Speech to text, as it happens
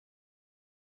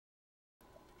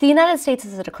The United States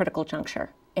is at a critical juncture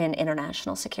in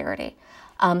international security.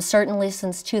 Certainly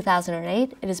since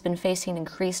 2008, it has been facing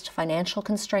increased financial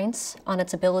constraints on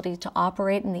its ability to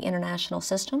operate in the international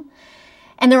system.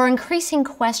 And there are increasing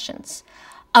questions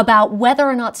about whether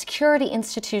or not security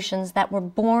institutions that were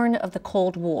born of the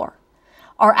Cold War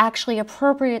are actually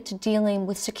appropriate to dealing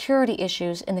with security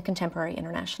issues in the contemporary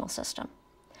international system.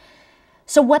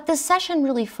 So what this session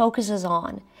really focuses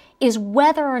on is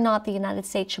whether or not the United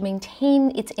States should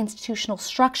maintain its institutional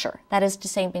structure, that is to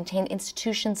say, maintain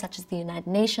institutions such as the United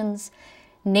Nations,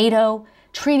 NATO,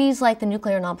 treaties like the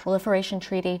Nuclear Non-Proliferation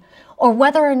Treaty, or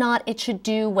whether or not it should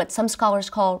do what some scholars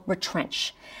call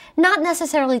retrench. Not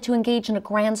necessarily to engage in a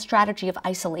grand strategy of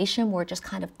isolation where it just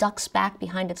kind of ducks back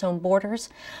behind its own borders,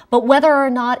 but whether or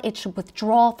not it should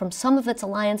withdraw from some of its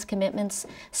alliance commitments,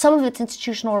 some of its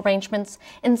institutional arrangements,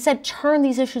 and instead turn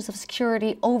these issues of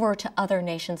security over to other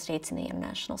nation states in the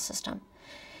international system.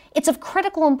 It's of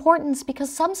critical importance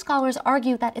because some scholars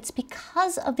argue that it's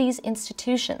because of these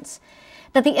institutions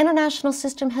that the international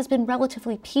system has been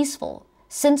relatively peaceful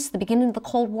since the beginning of the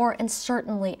Cold War and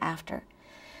certainly after.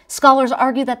 Scholars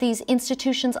argue that these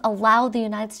institutions allowed the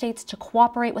United States to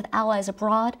cooperate with allies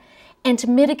abroad and to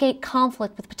mitigate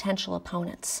conflict with potential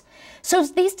opponents. So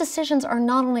these decisions are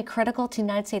not only critical to the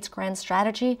United States' grand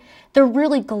strategy, they're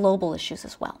really global issues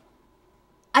as well.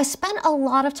 I spent a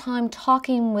lot of time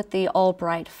talking with the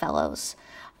Albright Fellows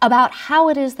about how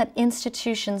it is that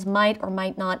institutions might or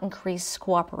might not increase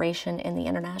cooperation in the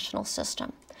international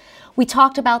system. We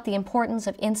talked about the importance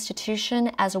of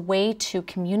institution as a way to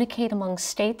communicate among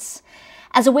states,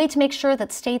 as a way to make sure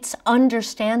that states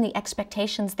understand the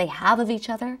expectations they have of each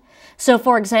other. So,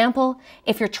 for example,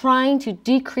 if you're trying to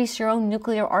decrease your own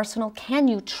nuclear arsenal, can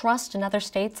you trust another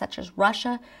state, such as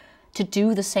Russia, to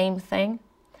do the same thing?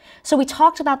 So we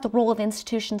talked about the role of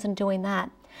institutions in doing that.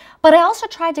 But I also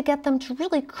tried to get them to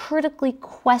really critically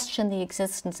question the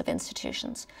existence of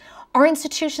institutions. Are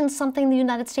institutions something the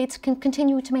United States can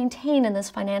continue to maintain in this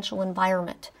financial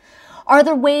environment? Are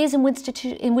there ways in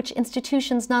which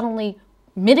institutions not only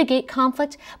mitigate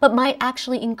conflict, but might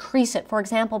actually increase it, for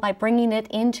example, by bringing it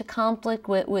into conflict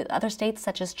with other states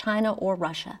such as China or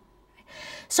Russia?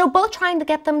 So both trying to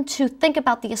get them to think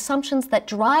about the assumptions that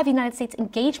drive United States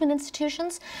engagement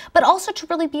institutions, but also to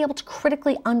really be able to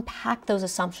critically unpack those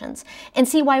assumptions and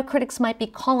see why critics might be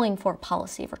calling for a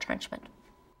policy of retrenchment.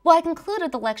 Well, I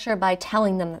concluded the lecture by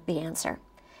telling them the answer.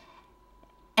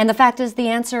 And the fact is, the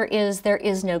answer is there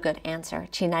is no good answer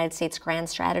to United States' grand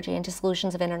strategy and to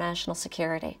solutions of international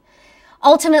security.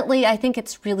 Ultimately, I think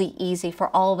it's really easy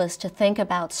for all of us to think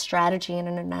about strategy in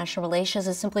international relations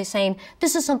as simply saying,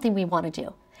 this is something we want to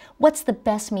do. What's the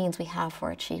best means we have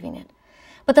for achieving it?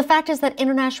 But the fact is that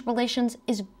international relations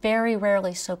is very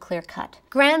rarely so clear-cut.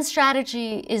 Grand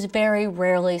strategy is very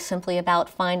rarely simply about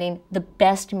finding the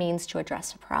best means to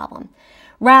address a problem.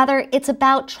 Rather, it's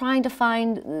about trying to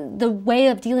find the way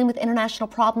of dealing with international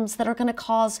problems that are going to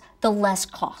cause the less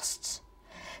costs.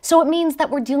 So it means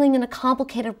that we're dealing in a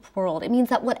complicated world. It means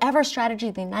that whatever strategy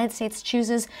the United States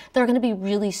chooses, there are going to be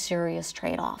really serious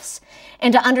trade-offs.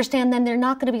 And to understand them, they're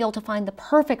not going to be able to find the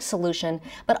perfect solution,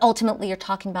 but ultimately you're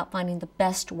talking about finding the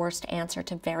best, worst answer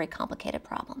to very complicated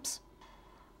problems.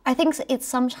 I think it's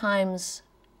sometimes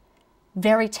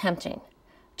very tempting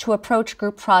to approach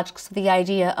group projects with the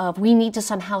idea of we need to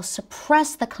somehow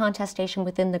suppress the contestation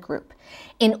within the group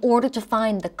in order to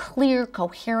find the clear,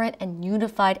 coherent, and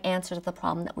unified answer to the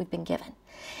problem that we've been given.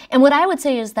 And what I would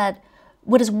say is that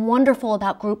what is wonderful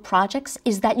about group projects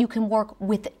is that you can work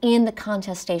within the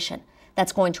contestation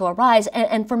that's going to arise.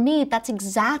 And for me, that's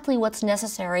exactly what's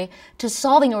necessary to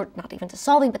solving, or not even to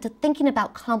solving, but to thinking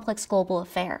about complex global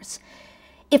affairs.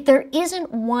 If there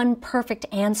isn't one perfect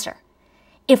answer,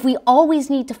 if we always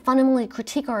need to fundamentally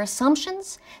critique our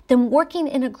assumptions, then working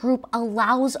in a group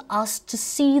allows us to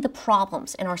see the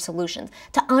problems in our solutions,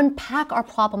 to unpack our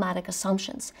problematic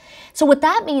assumptions. So what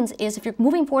that means is if you're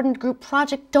moving forward in a group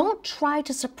project, don't try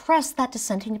to suppress that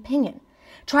dissenting opinion.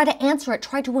 Try to answer it,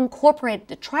 try to incorporate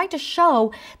it, try to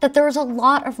show that there is a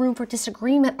lot of room for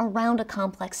disagreement around a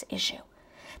complex issue.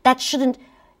 That shouldn't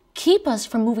keep us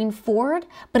from moving forward,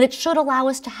 but it should allow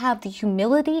us to have the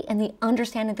humility and the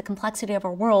understanding of the complexity of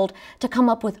our world to come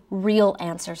up with real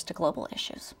answers to global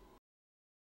issues.